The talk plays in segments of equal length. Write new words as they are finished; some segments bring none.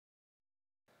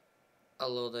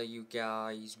Hello there you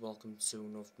guys, welcome to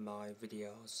one of my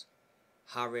videos.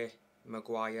 Harry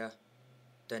Maguire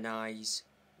denies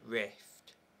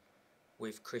rift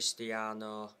with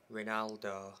Cristiano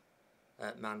Ronaldo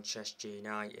at Manchester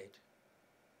United.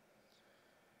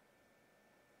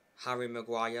 Harry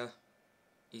Maguire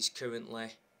is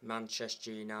currently Manchester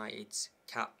United's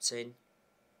captain,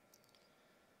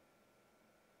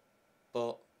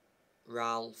 but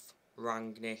Ralph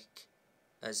Rangnick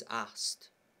has asked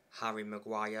Harry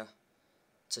Maguire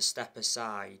to step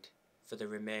aside for the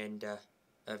remainder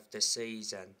of the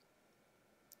season.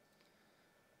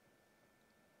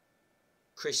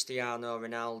 Cristiano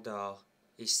Ronaldo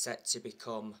is set to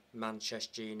become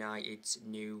Manchester United's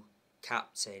new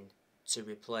captain to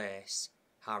replace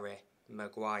Harry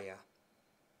Maguire.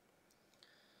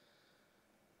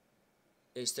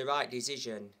 It's the right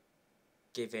decision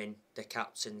giving the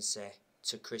captaincy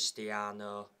to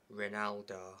Cristiano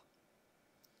Ronaldo.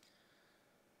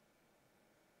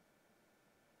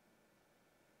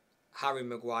 Harry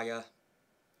Maguire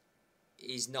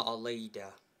is not a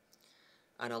leader,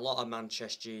 and a lot of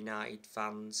Manchester United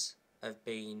fans have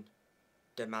been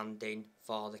demanding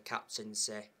for the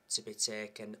captaincy to be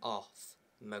taken off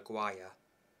Maguire.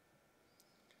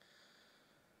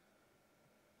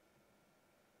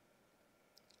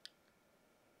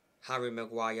 Harry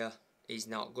Maguire is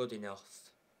not good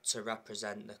enough to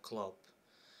represent the club,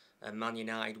 and Man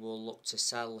United will look to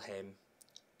sell him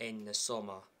in the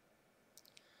summer.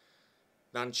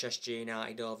 Manchester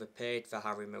United overpaid for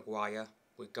Harry Maguire.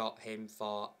 We got him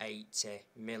for 80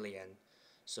 million.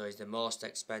 So he's the most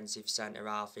expensive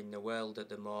centre-half in the world at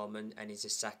the moment, and he's the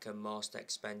second most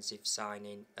expensive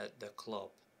signing at the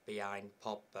club, behind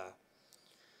Pogba.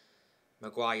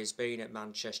 Maguire's been at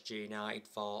Manchester United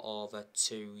for over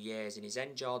 2 years, and he's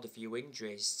endured a few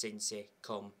injuries since he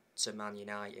come to Man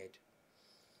United.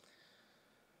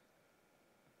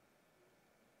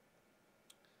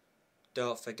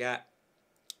 Don't forget,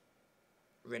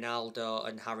 Ronaldo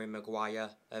and Harry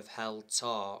Maguire have held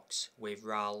talks with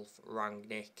Ralph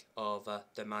Rangnick over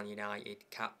the Man United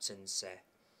captaincy.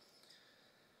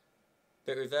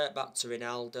 But revert back to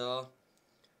Ronaldo.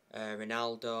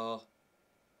 Ronaldo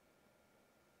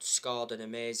scored an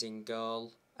amazing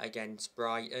goal against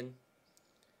Brighton.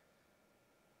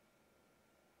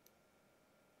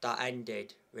 That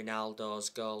ended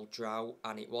Ronaldo's goal drought,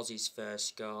 and it was his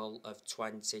first goal of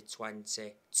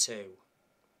 2022.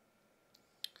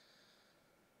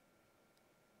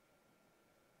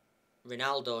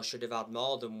 Ronaldo should have had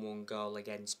more than one goal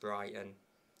against Brighton,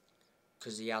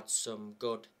 because he had some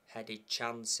good headed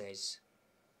chances.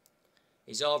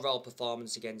 His overall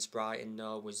performance against Brighton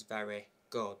though was very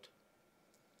good.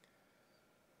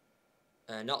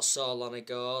 Not so long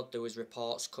ago there was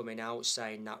reports coming out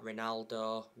saying that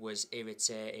Ronaldo was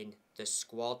irritating the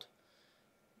squad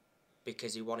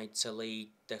because he wanted to lead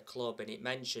the club, and it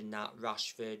mentioned that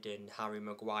Rashford and Harry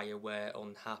Maguire were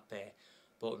unhappy.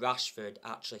 But Rashford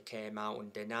actually came out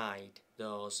and denied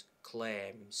those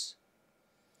claims.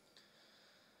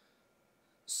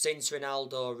 Since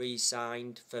Ronaldo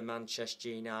re-signed for Manchester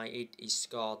United, he's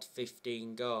scored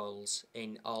 15 goals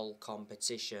in all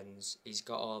competitions. He's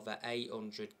got over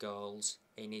 800 goals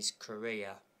in his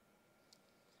career.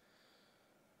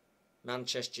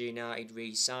 Manchester United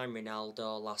re-signed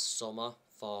Ronaldo last summer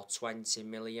for 20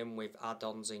 million with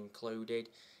add-ons included.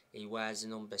 He wears a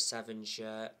number 7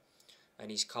 shirt, and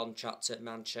his contract at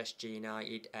Manchester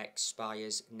United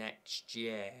expires next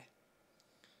year.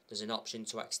 There's an option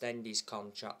to extend his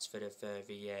contract for a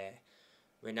further year.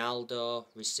 Ronaldo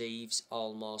receives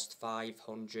almost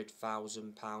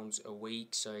 £500,000 a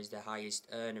week, so he's the highest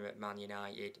earner at Man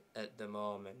United at the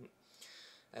moment.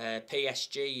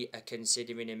 PSG are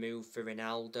considering a move for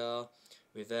Ronaldo.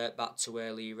 Revert back to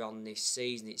earlier on this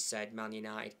season, it said Man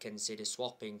United consider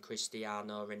swapping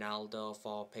Cristiano Ronaldo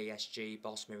for PSG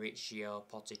boss Mauricio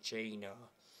Pochettino.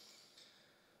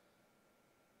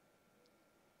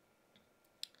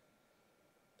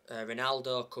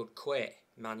 Ronaldo could quit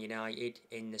Man United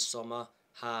in the summer,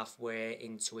 halfway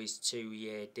into his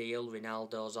 2-year deal.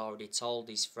 Ronaldo's already told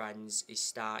his friends he's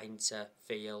starting to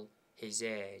feel his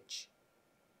age.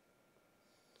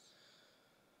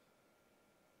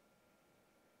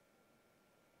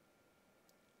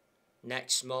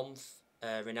 Next month,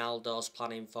 Ronaldo's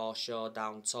planning for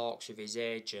showdown talks with his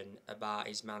agent about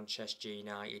his Manchester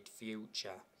United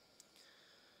future.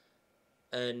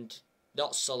 And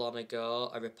not so long ago,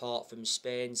 a report from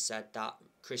Spain said that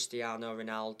Cristiano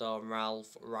Ronaldo and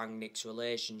Ralph Rangnick's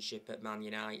relationship at Man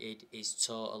United is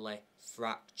totally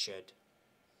fractured.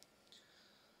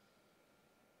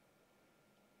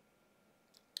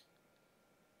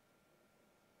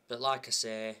 But like I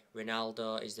say,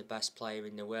 Ronaldo is the best player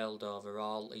in the world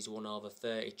overall. He's won over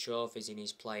 30 trophies in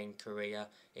his playing career,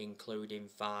 including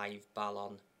 5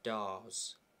 Ballon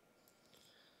d'Ors.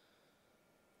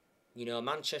 You know,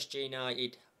 Manchester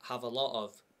United have a lot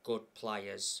of good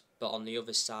players, but on the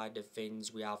other side of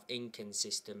things we have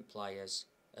inconsistent players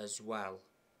as well.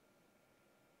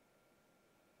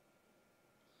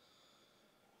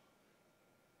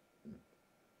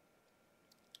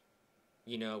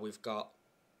 You know, we've got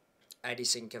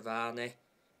Edison Cavani.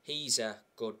 He's a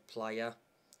good player.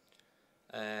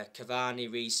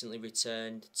 Cavani recently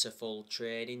returned to full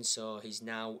training, so he's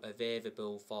now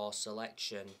available for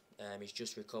selection. He's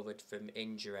just recovered from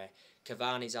injury.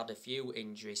 Cavani's had a few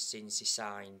injuries since he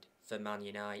signed for Man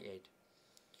United.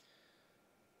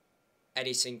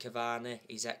 Edison Cavani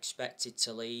is expected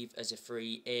to leave as a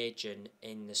free agent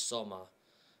in the summer.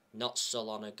 Not so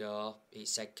long ago, it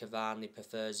said Cavani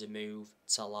prefers a move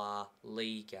to La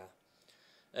Liga.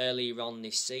 Earlier on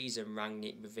this season,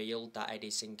 Rangnick revealed that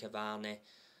Edison Cavani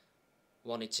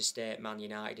wanted to stay at Man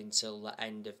United until the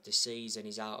end of the season.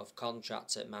 He's out of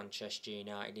contract at Manchester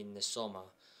United in the summer.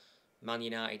 Man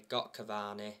United got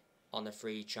Cavani on a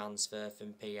free transfer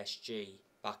from PSG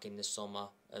back in the summer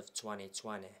of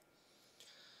 2020.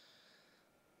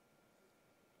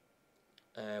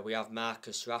 We have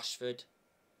Marcus Rashford.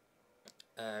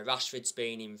 Rashford's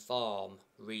been in form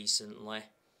recently.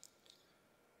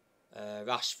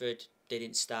 Rashford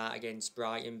didn't start against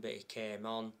Brighton, but he came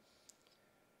on.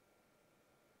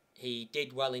 He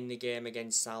did well in the game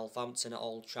against Southampton at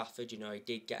Old Trafford. You know, he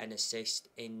did get an assist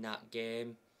in that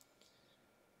game.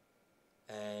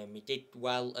 He did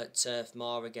well at Turf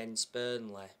Moor against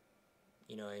Burnley.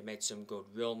 You know, he made some good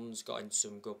runs, got into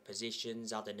some good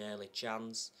positions, had an early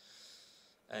chance.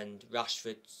 And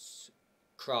Rashford's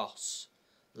cross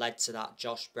led to that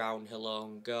Josh Brownhill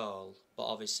own goal, but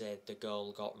obviously the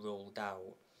goal got ruled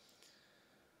out.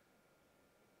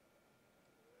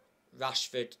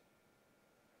 Rashford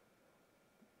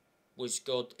was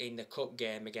good in the cup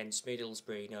game against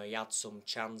Middlesbrough. You know, he had some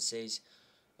chances.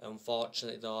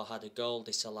 Unfortunately, though, had a goal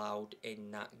disallowed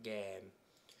in that game.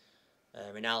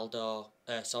 Rashford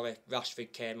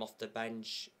came off the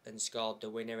bench and scored the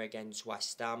winner against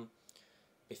West Ham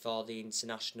before the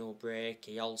international break.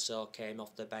 He also came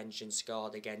off the bench and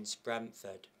scored against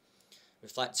Brentford.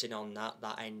 Reflecting on that,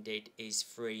 that ended his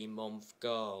 3-month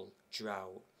goal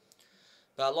drought.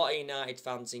 But a lot of United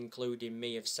fans, including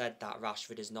me, have said that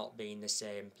Rashford has not been the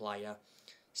same player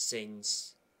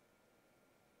since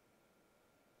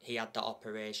he had that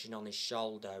operation on his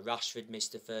shoulder. Rashford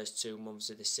missed the first 2 months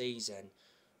of the season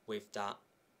with that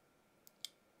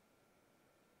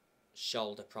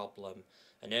shoulder problem.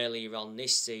 And earlier on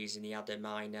this season, he had a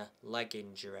minor leg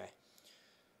injury.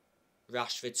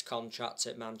 Rashford's contract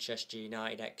at Manchester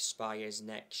United expires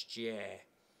next year.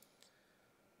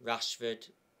 Rashford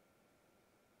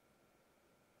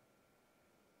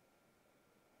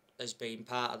has been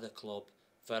part of the club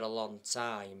for a long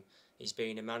time. He's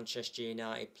been a Manchester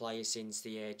United player since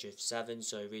the age of 7,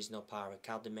 so he risen up our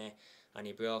academy, and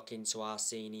he broke into our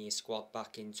senior squad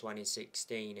back in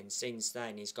 2016, and since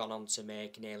then he's gone on to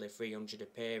make nearly 300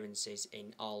 appearances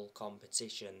in all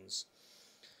competitions.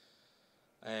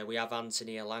 We have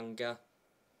Anthony Elanga.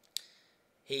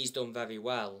 He's done very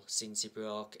well since he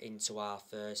broke into our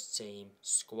first team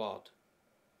squad.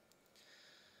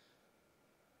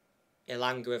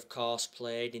 Elanga, of course,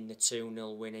 played in the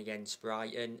 2-0 win against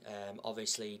Brighton.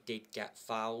 Obviously, he did get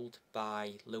fouled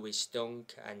by Lewis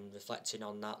Dunk, and reflecting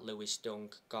on that, Lewis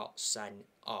Dunk got sent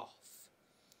off.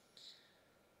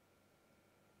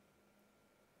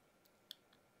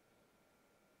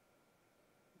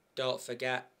 Don't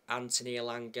forget, Anthony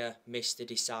Elanga missed a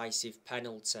decisive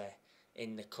penalty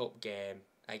in the cup game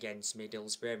against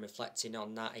Middlesbrough. And reflecting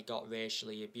on that, he got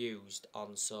racially abused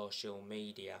on social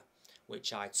media,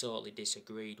 which I totally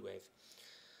disagreed with.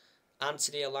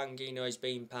 Anthony Elanga, you know, has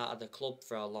been part of the club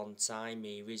for a long time.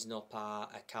 He risen up our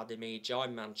academy. He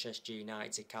joined Manchester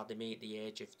United's academy at the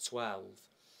age of 12.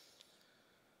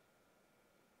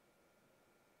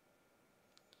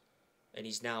 And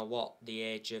he's now, the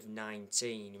age of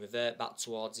 19. Revert back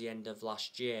towards the end of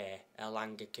last year,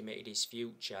 Elanga committed his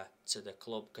future to the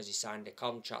club because he signed a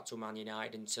contract with Man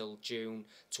United until June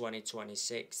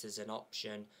 2026 as an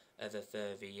option of a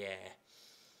further year.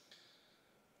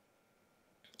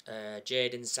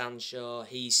 Jadon Sancho,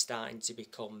 he's starting to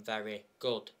become very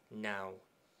good now.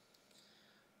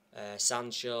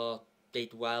 Sancho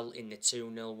did well in the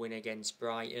 2-0 win against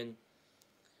Brighton.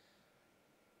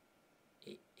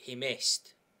 He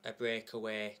missed a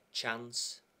breakaway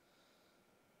chance.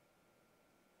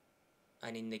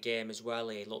 and in the game as well,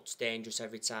 he looked dangerous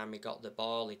every time he got the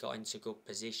ball. He got into good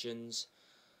positions.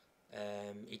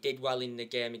 He did well in the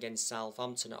game against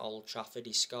Southampton at Old Trafford.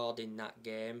 He scored in that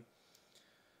game.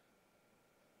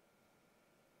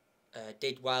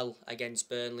 Did well against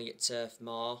Burnley at Turf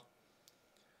Moor.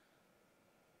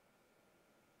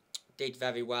 Did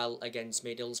very well against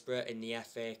Middlesbrough in the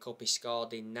FA Cup. He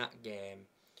scored in that game.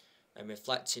 And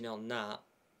reflecting on that,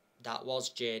 that was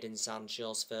Jadon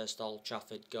Sancho's first Old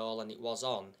Trafford goal, and it was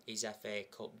on his FA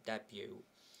Cup debut.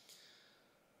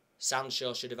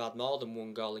 Sancho should have had more than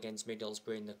one goal against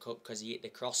Middlesbrough in the Cup because he hit the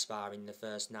crossbar in the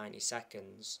first 90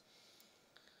 seconds.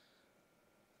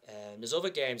 There's other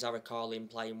games I recall him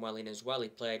playing well in as well. He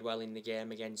played well in the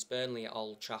game against Burnley at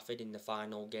Old Trafford in the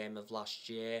final game of last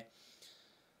year,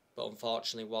 but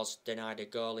unfortunately was denied a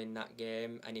goal in that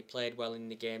game. And he played well in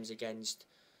the games against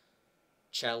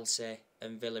Chelsea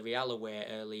and Villarreal away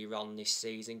earlier on this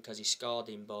season because he scored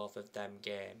in both of them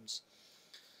games.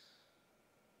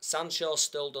 Sancho's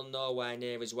still done nowhere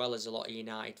near as well as a lot of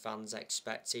United fans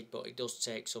expected, but it does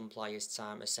take some players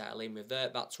time to settle in.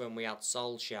 Revert back to when we had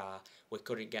Solskjaer, we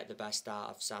couldn't get the best out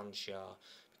of Sancho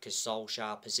because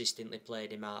Solskjaer persistently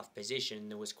played him out of position.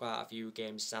 There was quite a few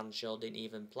games Sancho didn't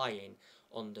even play in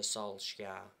under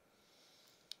Solskjaer.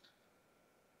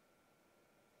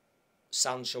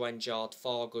 Sancho endured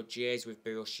 4 good years with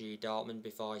Borussia Dortmund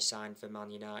before he signed for Man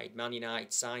United. Man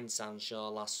United signed Sancho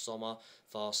last summer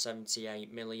for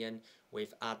 78 million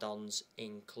with add-ons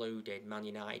included. Man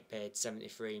United paid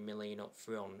 73 million up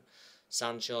front.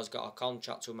 Sancho's got a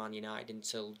contract with Man United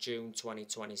until June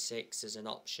 2026 as an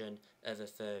option of a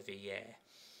further year.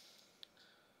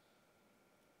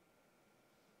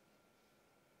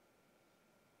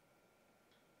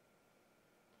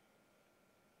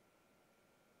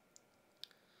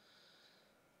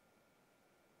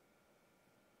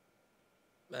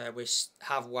 We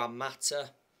have Juan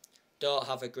Mata. Don't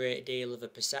have a great deal of a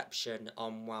perception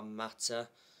on Juan Mata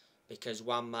because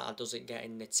Juan Mata doesn't get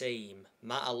in the team.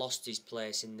 Mata lost his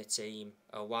place in the team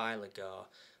a while ago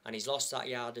and he's lost that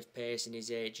yard of pace and he's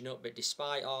aging up, but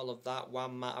despite all of that,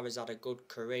 Juan Mata has had a good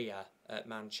career at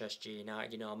Manchester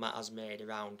United. You know, Mata's made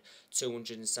around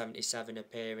 277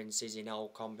 appearances in all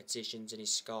competitions and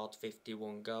he's scored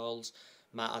 51 goals.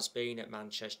 Matt has been at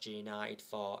Manchester United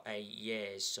for 8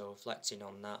 years, so reflecting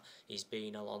on that, he's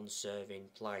been a long-serving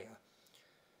player.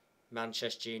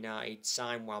 Manchester United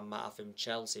signed Juan Mata from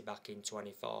Chelsea back in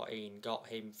 2014, got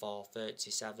him for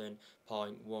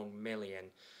 37.1 million.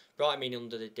 Brought him in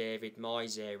under the David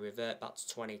Moyes era. Revert back to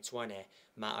 2020,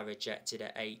 Mata rejected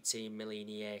an 18 million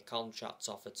a year contract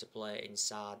offer to play in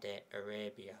Saudi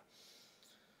Arabia.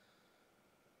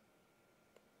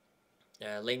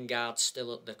 Lingard's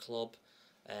still at the club.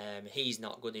 He's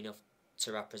not good enough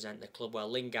to represent the club. Well,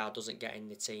 Lingard doesn't get in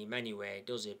the team anyway,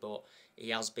 does he? But he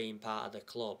has been part of the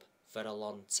club for a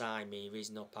long time. He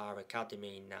risen up our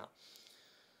academy in that.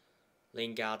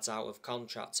 Lingard's out of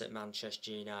contract at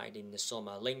Manchester United in the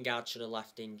summer. Lingard should have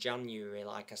left in January,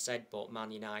 like I said, but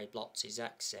Man United blocked his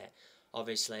exit.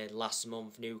 Obviously, last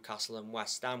month Newcastle and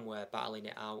West Ham were battling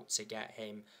it out to get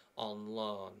him on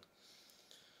loan.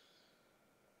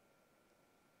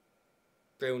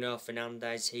 Bruno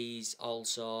Fernandes, he's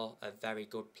also a very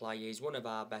good player. He's one of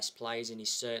our best players and he's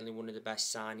certainly one of the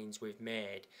best signings we've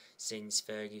made since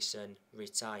Ferguson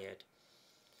retired.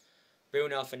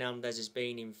 Bruno Fernandes has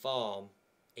been in form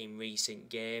in recent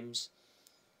games.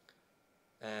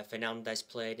 Fernandes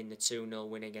played in the 2-0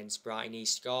 win against Brighton. He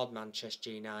scored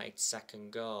Manchester United's second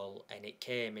goal and it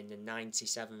came in the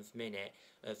 97th minute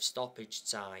of stoppage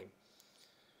time.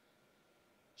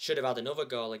 Should have had another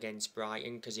goal against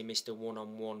Brighton because he missed a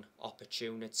one-on-one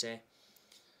opportunity.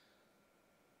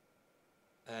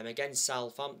 Against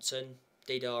Southampton,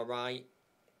 did alright.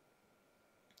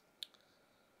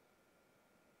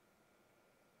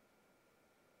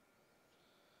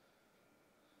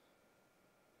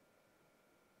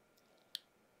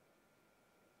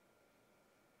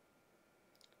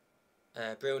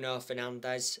 Bruno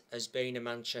Fernandes has been a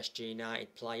Manchester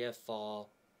United player for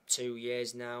 2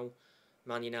 years now.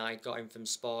 Man United got him from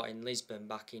Sporting Lisbon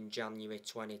back in January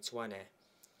 2020.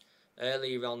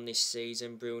 Earlier on this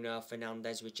season, Bruno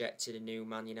Fernandes rejected a new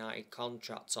Man United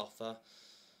contract offer.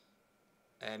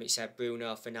 It said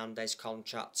Bruno Fernandes'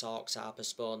 contract talks are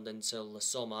postponed until the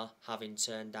summer, having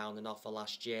turned down an offer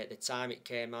last year. At the time it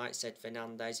came out, it said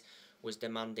Fernandes was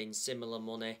demanding similar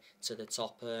money to the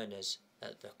top earners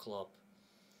at the club.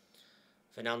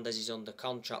 Fernandes is under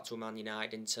contract with Man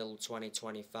United until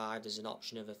 2025. There's an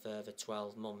option of a further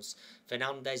 12 months.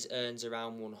 Fernandes earns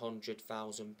around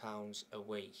 £100,000 a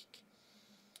week.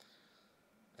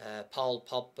 Paul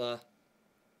Pogba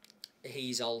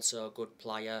he's also a good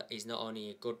player. He's not only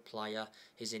a good player,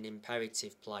 he's an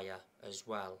imperative player as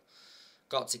well.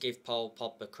 Got to give Paul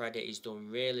Pogba credit, he's done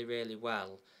really, really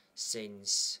well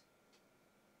since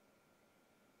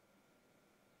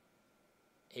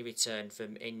he returned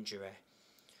from injury.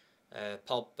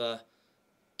 Pogba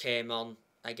came on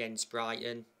against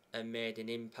Brighton and made an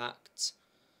impact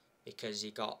because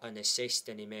he got an assist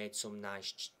and he made some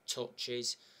nice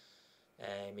touches.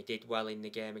 He did well in the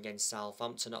game against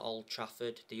Southampton at Old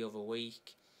Trafford the other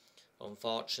week.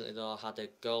 Unfortunately though, had a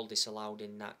goal disallowed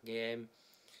in that game.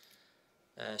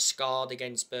 Scored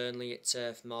against Burnley at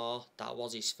Turf Moor. That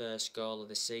was his first goal of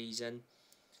the season.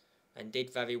 And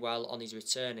did very well on his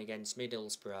return against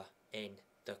Middlesbrough in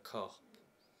the Cup.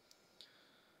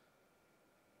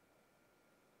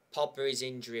 Pogba is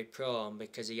injury prone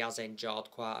because he has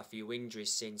endured quite a few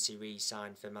injuries since he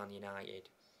re-signed for Man United.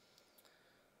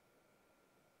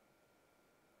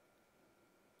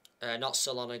 Not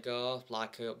so long ago,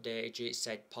 like I updated you, it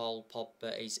said Paul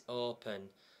Pogba is open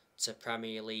to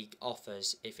Premier League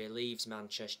offers if he leaves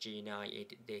Manchester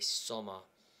United this summer.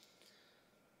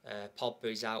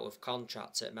 Pogba is out of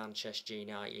contract at Manchester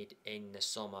United in the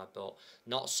summer, but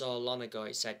not so long ago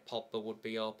it said Pogba would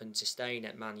be open to staying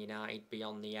at Man United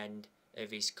beyond the end of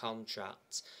his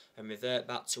contract. And revert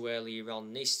back to earlier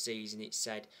on this season, it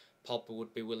said Pogba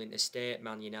would be willing to stay at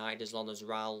Man United as long as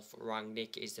Ralf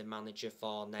Rangnick is the manager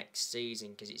for next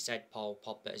season, because it said Paul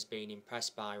Pogba has been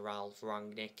impressed by Ralf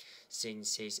Rangnick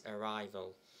since his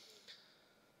arrival.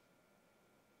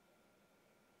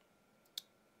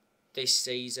 This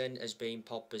season has been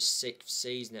Pogba's 6th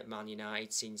season at Man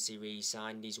United since he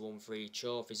re-signed. He's won 3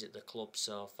 trophies at the club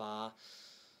so far.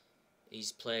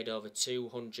 He's played over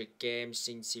 200 games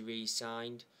since he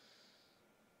re-signed.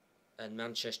 And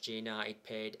Manchester United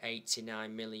paid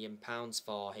 £89 million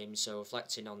for him, so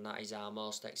reflecting on that, he's our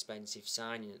most expensive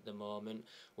signing at the moment.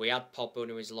 We had Pogba when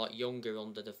he was a lot younger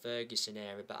under the Ferguson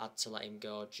era, but had to let him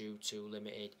go due to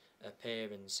limited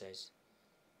appearances.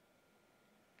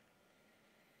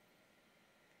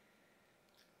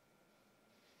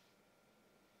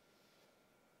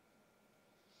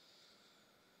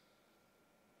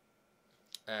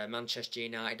 Manchester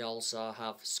United also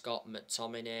have Scott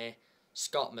McTominay.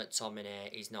 Scott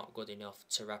McTominay is not good enough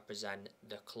to represent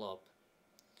the club.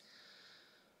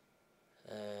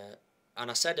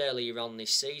 And I said earlier on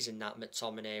this season that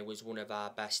McTominay was one of our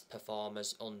best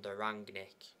performers under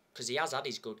Rangnick, because he has had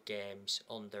his good games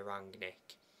under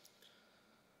Rangnick.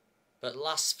 But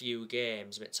last few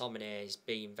games, McTominay has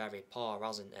been very poor,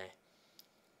 hasn't he?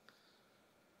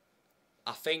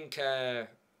 I think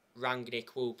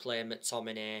Rangnick will play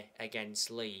McTominay against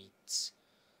Leeds.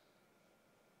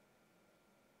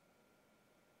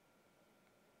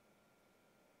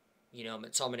 You know,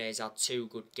 McTominay's had 2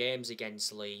 good games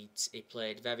against Leeds. He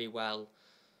played very well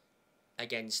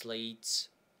against Leeds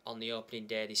on the opening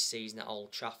day this season at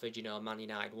Old Trafford. You know, Man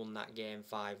United won that game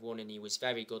 5-1 and he was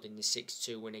very good in the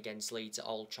 6-2 win against Leeds at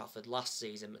Old Trafford last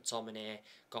season. McTominay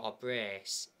got a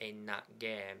brace in that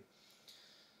game.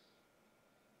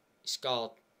 He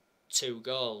scored 2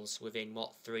 goals within,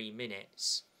 3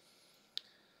 minutes.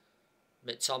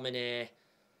 McTominay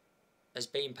has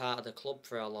been part of the club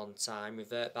for a long time.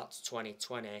 Revert back to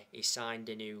 2020, he signed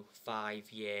a new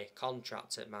 5-year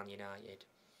contract at Man United.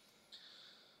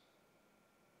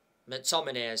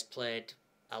 McTominay has played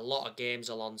a lot of games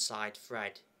alongside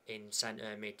Fred in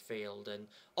centre midfield, and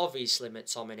obviously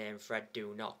McTominay and Fred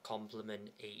do not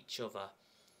complement each other.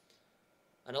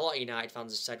 And a lot of United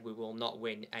fans have said we will not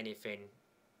win anything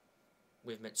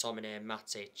with McTominay and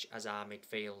Matic as our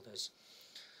midfielders.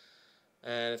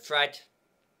 Fred,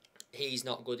 he's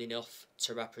not good enough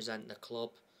to represent the club.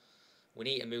 We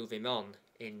need to move him on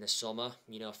in the summer.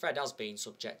 You know, Fred has been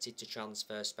subjected to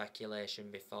transfer speculation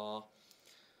before.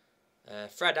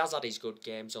 Fred has had his good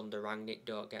games under Rangnick,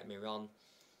 don't get me wrong.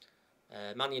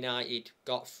 Man United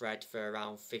got Fred for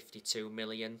around 52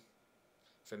 million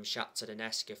from Shakhtar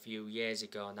Donetsk a few years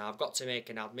ago. Now, I've got to make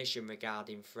an admission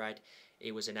regarding Fred.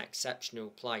 He was an exceptional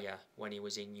player when he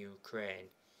was in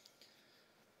Ukraine.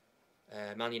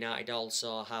 Man United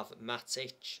also have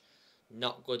Matic,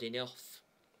 not good enough.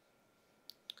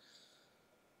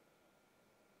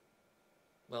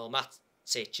 Well,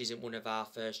 Matic isn't one of our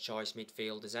first choice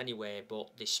midfielders anyway,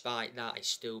 but despite that, he's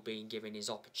still being given his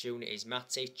opportunities.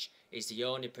 Matic is the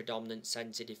only predominant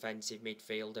centre defensive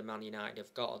midfielder Man United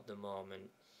have got at the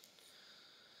moment.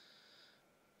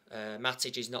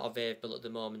 Matic is not available at the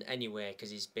moment anyway because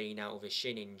he's been out of a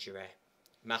shin injury.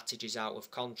 Matic is out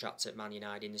of contract at Man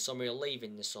United in the summer. He'll leave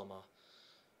in the summer.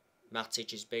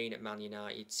 Matic has been at Man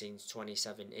United since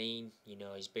 2017. You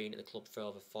know, he's been at the club for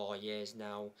over 4 years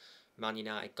now. Man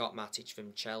United got Matic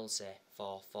from Chelsea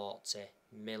for 40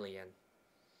 million.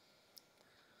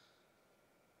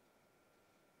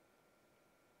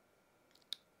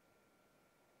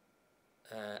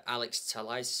 Alex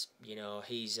Telles, you know,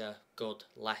 he's a good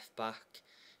left back.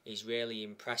 He's really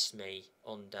impressed me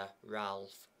under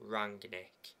Ralph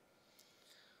Rangnick.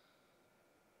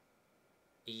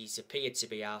 He's appeared to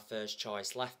be our first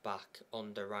choice left back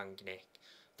under Rangnick.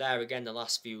 There again, the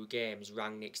last few games,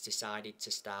 Rangnick's decided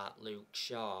to start Luke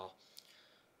Shaw.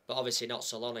 But obviously not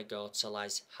so long ago,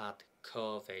 Telles had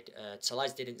COVID.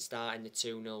 Telles didn't start in the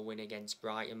 2-0 win against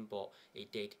Brighton, but he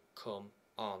did come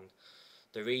on.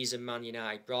 The reason Man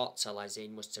United brought Telles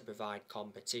in was to provide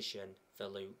competition for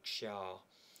Luke Shaw.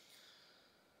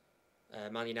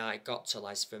 Man United got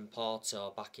Telles from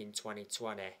Porto back in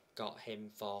 2020, got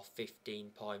him for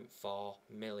 15.4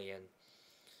 million.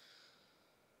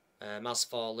 As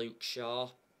for Luke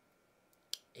Shaw,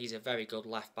 he's a very good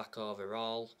left back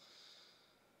overall.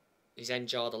 He's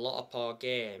enjoyed a lot of poor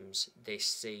games this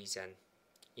season.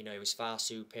 You know, he was far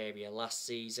superior last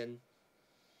season.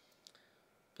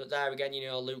 But there again, you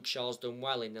know, Luke Shaw's done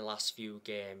well in the last few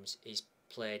games he's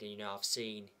played, and, you know, I've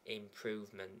seen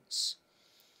improvements.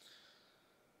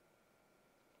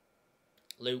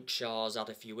 Luke Shaw's had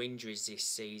a few injuries this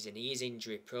season. He is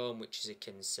injury prone, which is a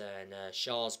concern.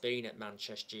 Shaw's been at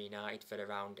Manchester United for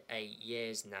around 8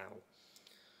 years now.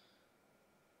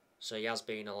 So he has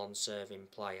been a long-serving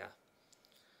player.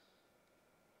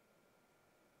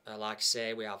 Like I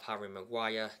say, we have Harry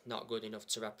Maguire, not good enough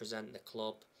to represent the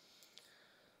club.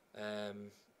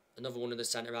 Another one of the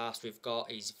centre-halves we've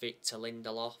got is Victor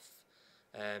Lindelof.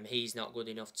 He's not good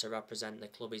enough to represent the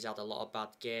club. He's had a lot of bad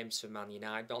games for Man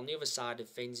United, but on the other side of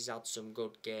things, he's had some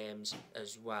good games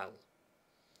as well.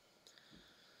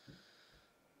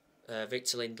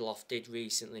 Victor Lindelof did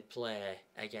recently play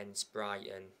against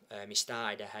Brighton. He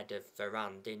started ahead of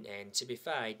Varane, didn't he? And to be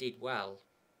fair, he did well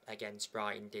against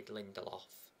Brighton, did Lindelof.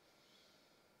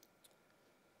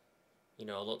 You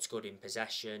know, looked good in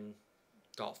possession,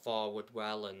 got forward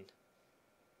well, and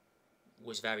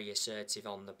was very assertive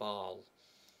on the ball.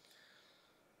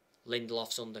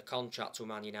 Lindelof's under contract with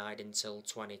Man United until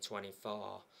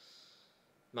 2024.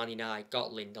 Man United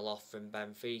got Lindelof from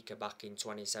Benfica back in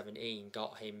 2017,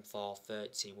 got him for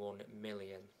 31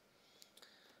 million.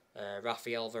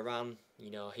 Rafael Varane,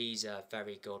 you know, he's a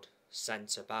very good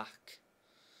centre-back.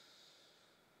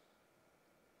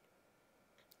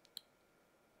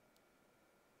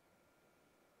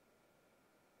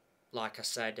 Like I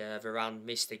said, Varane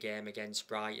missed the game against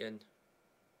Brighton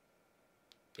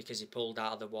because he pulled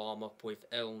out of the warm-up with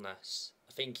illness.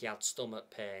 I think he had stomach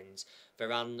pains.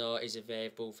 Varane, though, is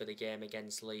available for the game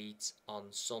against Leeds on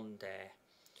Sunday.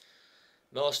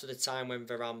 Most of the time when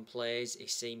Varane plays, he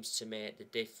seems to make the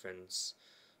difference.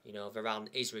 You know, Varane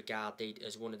is regarded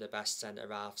as one of the best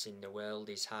centre-halves in the world.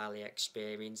 He's highly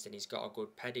experienced and he's got a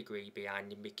good pedigree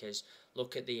behind him, because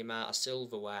look at the amount of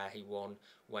silverware he won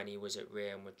when he was at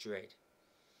Real Madrid.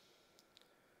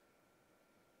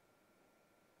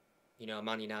 You know,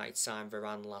 Man United signed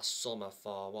Varane last summer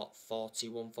for, what,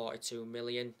 41, 42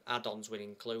 million? Add-ons were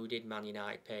included. Man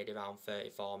United paid around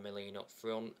 34 million up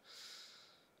front.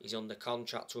 He's under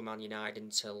contract with Man United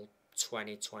until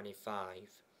 2025.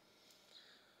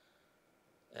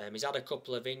 He's had a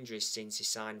couple of injuries since he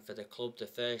signed for the club. The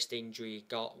first injury he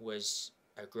got was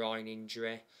a groin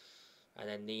injury, and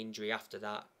then the injury after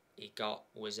that he got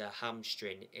was a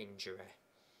hamstring injury.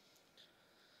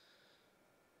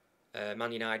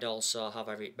 Man United also have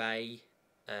Eric Bay.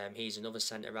 He's another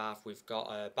centre-half. We've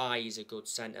got Bay is a good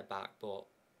centre-back, but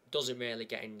doesn't really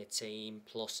get in the team,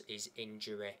 plus is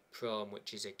injury prone,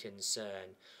 which is a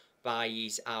concern. Bay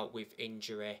is out with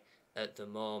injury at the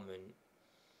moment.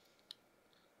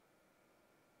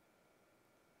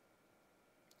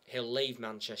 He'll leave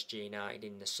Manchester United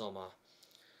in the summer.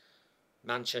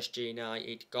 Manchester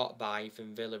United got Bay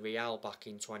from Villarreal back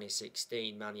in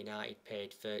 2016. Man United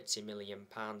paid £30 million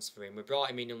for him. We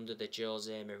brought him in under the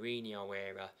Jose Mourinho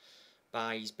era.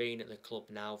 Bay's been at the club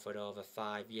now for over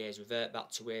 5 years. Revert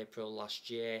back to April last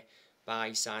year.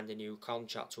 Bay signed a new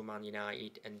contract with Man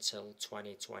United until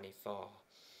 2024.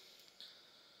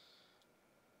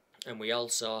 And we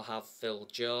also have Phil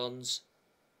Jones.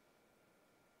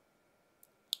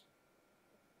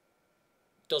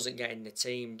 Doesn't get in the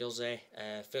team, does he?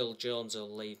 Phil Jones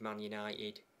will leave Man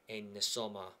United in the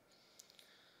summer.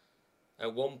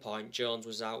 At one point, Jones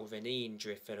was out with a knee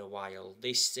injury for a while.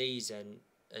 This season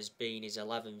has been his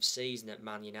 11th season at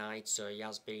Man United, so he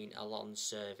has been a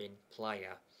long-serving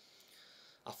player.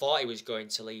 I thought he was going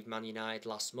to leave Man United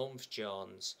last month,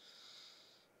 Jones.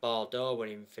 Bordeaux were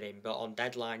in for him, but on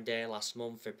deadline day last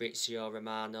month, Fabrizio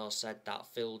Romano said that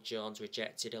Phil Jones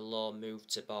rejected a loan move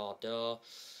to Bordeaux.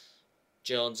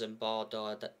 Jones and Bordeaux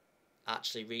had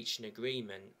actually reached an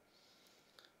agreement,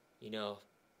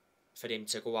 for him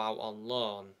to go out on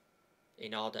loan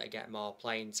in order to get more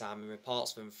playing time, and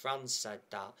reports from France said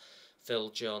that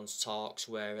Phil Jones' talks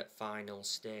were at final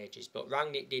stages, but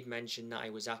Rangnick did mention that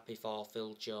he was happy for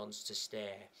Phil Jones to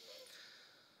stay.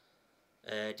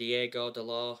 Diego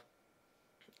Dalot,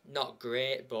 not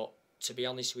great, but to be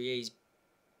honest with you, he's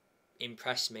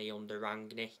impressed me under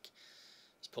Rangnick.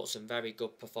 He's put some very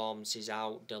good performances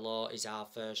out. Dalot is our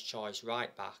first choice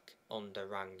right back under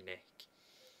Rangnick.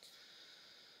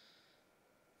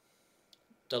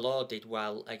 Dalot did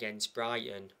well against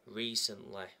Brighton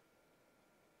recently.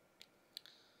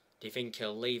 Do you think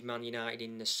he'll leave Man United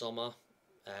in the summer?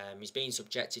 He's been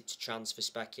subjected to transfer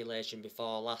speculation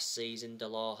before. Last season,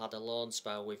 Dalot had a loan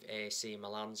spell with AC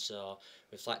Milan, so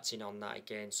reflecting on that, he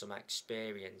gained some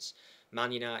experience.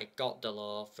 Man United got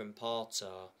Dalot from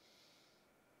Porto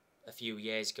a few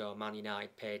years ago. Man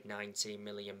United paid £19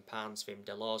 million for him.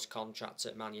 Dalot's contract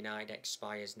at Man United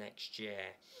expires next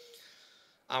year.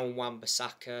 And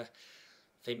Wan-Bissaka, I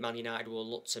think Man United will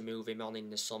look to move him on in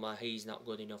the summer. He's not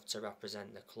good enough to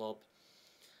represent the club.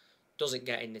 Doesn't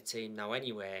get in the team now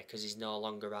anyway because he's no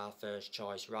longer our first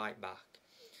choice right back.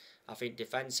 I think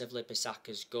defensively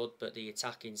Bissaka's good, but the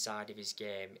attacking side of his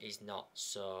game is not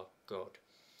so good.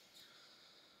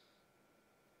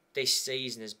 This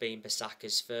season has been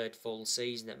Bissaka's third full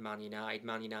season at Man United.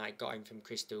 Man United got him from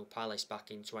Crystal Palace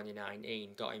back in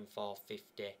 2019, got him for £50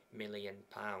 million.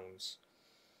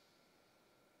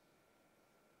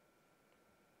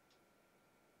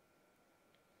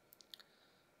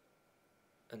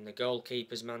 And the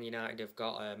goalkeepers Man United have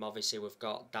got, obviously we've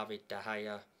got David De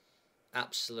Gea,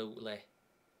 absolutely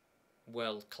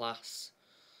world class.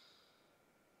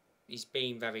 He's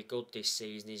been very good this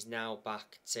season. He's now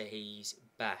back to his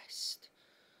best.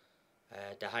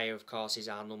 De Gea, of course, is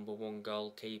our number one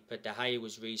goalkeeper. De Gea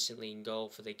was recently in goal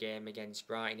for the game against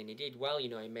Brighton, and he did well. He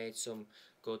made some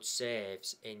good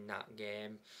saves in that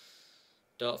game.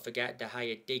 Don't forget, De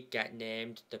Gea did get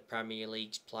named the Premier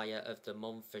League's Player of the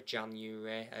Month for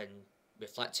January, and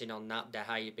reflecting on that, De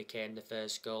Gea became the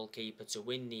first goalkeeper to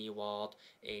win the award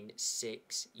in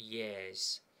 6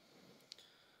 years.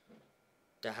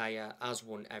 De Gea has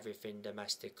won everything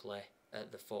domestically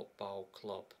at the football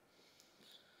club,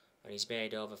 and he's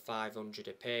made over 500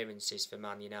 appearances for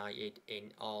Man United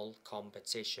in all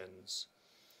competitions.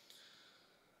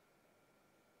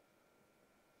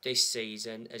 This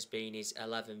season has been his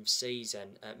 11th season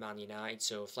at Man United,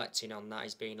 so reflecting on that,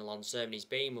 he's been a long term. He's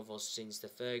been with us since the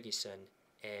Ferguson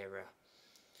era.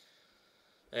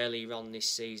 Earlier on this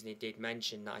season, he did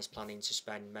mention that he's planning to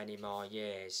spend many more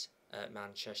years at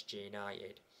Manchester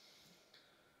United.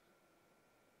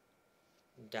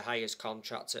 De Gea's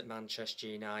contract at Manchester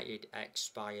United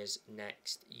expires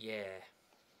next year.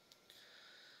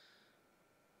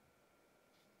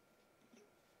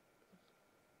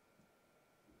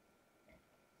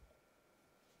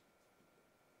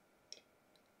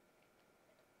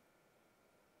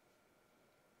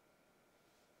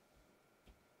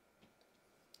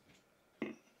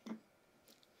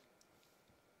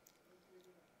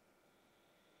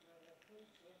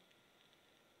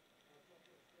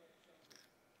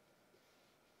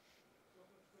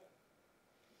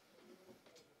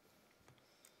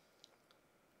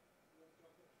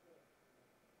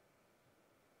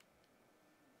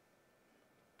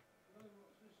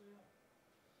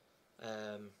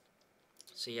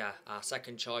 So yeah, our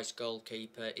second choice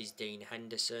goalkeeper is Dean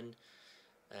Henderson.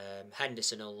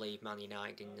 Henderson will leave Man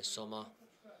United in the summer.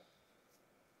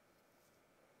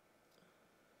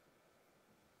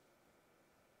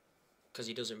 Because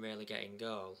he doesn't really get in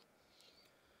goal.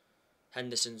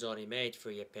 Henderson's only made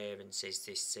 3 appearances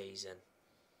this season.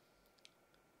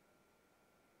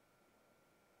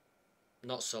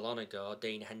 Not so long ago,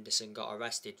 Dean Henderson got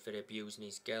arrested for abusing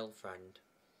his girlfriend.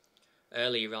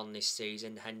 Earlier on this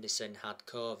season, Henderson had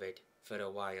COVID for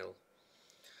a while.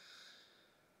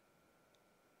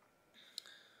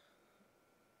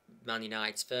 Man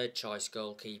United's third choice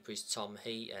goalkeeper is Tom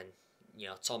Heaton.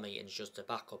 Tom Heaton's just a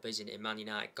backup, isn't it? Man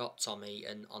United got Tom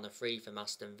Heaton on a free from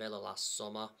Aston Villa last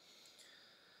summer.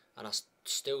 And I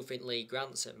still think Lee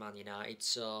Grant's at Man United,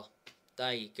 so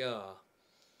there you go.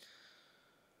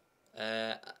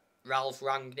 Ralph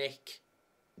Rangnick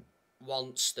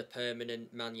wants the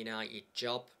permanent Man United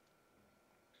job.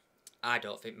 I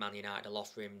don't think Man United will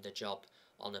offer him the job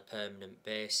on a permanent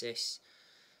basis.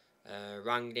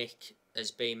 Rangnick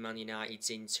has been Man United's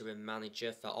interim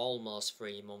manager for almost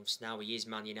 3 months now. He is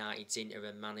Man United's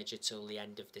interim manager till the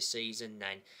end of the season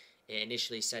then. It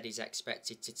initially said he's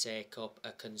expected to take up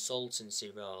a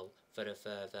consultancy role for a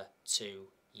further 2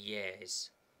 years.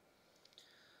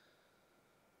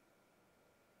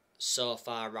 So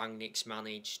far, Rangnick's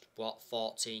managed,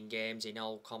 14 games in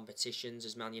all competitions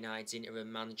as Man United's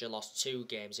interim manager, lost 2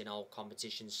 games in all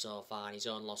competitions so far, and he's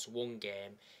only lost 1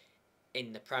 game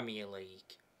in the Premier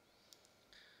League.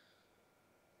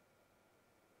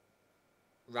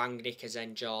 Rangnick has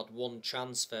endured 1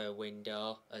 transfer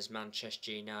window as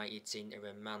Manchester United's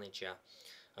interim manager,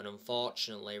 and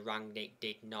unfortunately Rangnick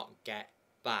did not get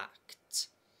backed.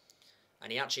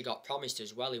 And he actually got promised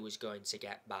as well he was going to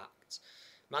get backed.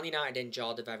 Man United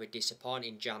endured a very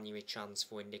disappointing January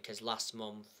transfer window because last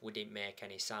month we didn't make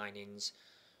any signings.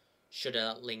 Should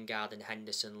have let Lingard and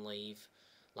Henderson leave,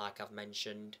 like I've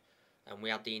mentioned. And we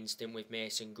had the incident with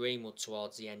Mason Greenwood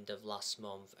towards the end of last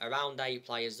month. Around 8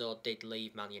 players though did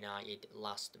leave Man United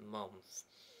last month.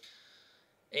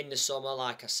 In the summer,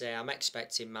 like I say, I'm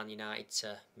expecting Man United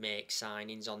to make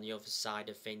signings. On the other side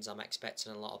of things, I'm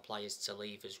expecting a lot of players to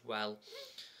leave as well.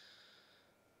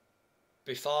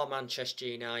 Before Manchester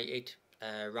United,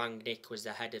 Rangnick was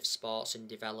the head of sports and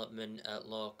development at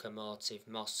Lokomotiv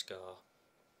Moscow.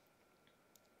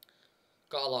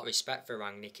 Got a lot of respect for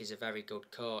Rangnick. He's a very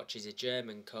good coach. He's a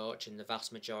German coach, and the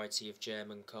vast majority of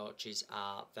German coaches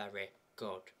are very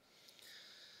good.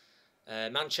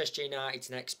 Manchester United's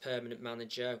next permanent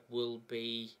manager will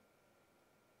be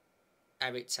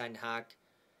Erik ten Hag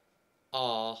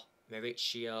or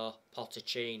Mauricio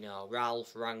Pochettino.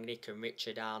 Ralph Rangnick and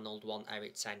Richard Arnold want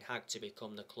Erik ten Hag to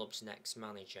become the club's next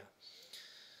manager.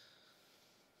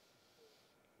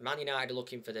 Man United are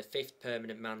looking for the 5th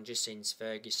permanent manager since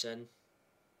Ferguson.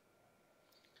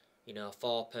 You know,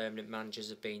 4 permanent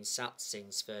managers have been sacked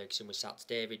since Ferguson. We sacked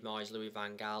David Moyes, Louis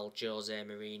van Gaal, Jose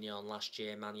Mourinho, and last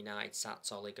year Man United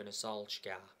sacked Ole Gunnar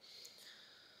Solskjaer.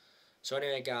 So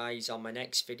anyway guys, on my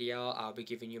next video I'll be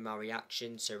giving you my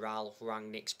reaction to Ralph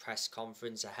Rangnick's press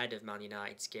conference ahead of Man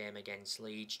United's game against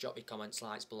Leeds. Drop your comments,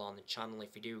 likes below on the channel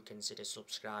if you do consider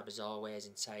subscribe as always,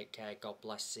 and take care. God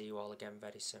bless. See you all again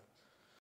very soon.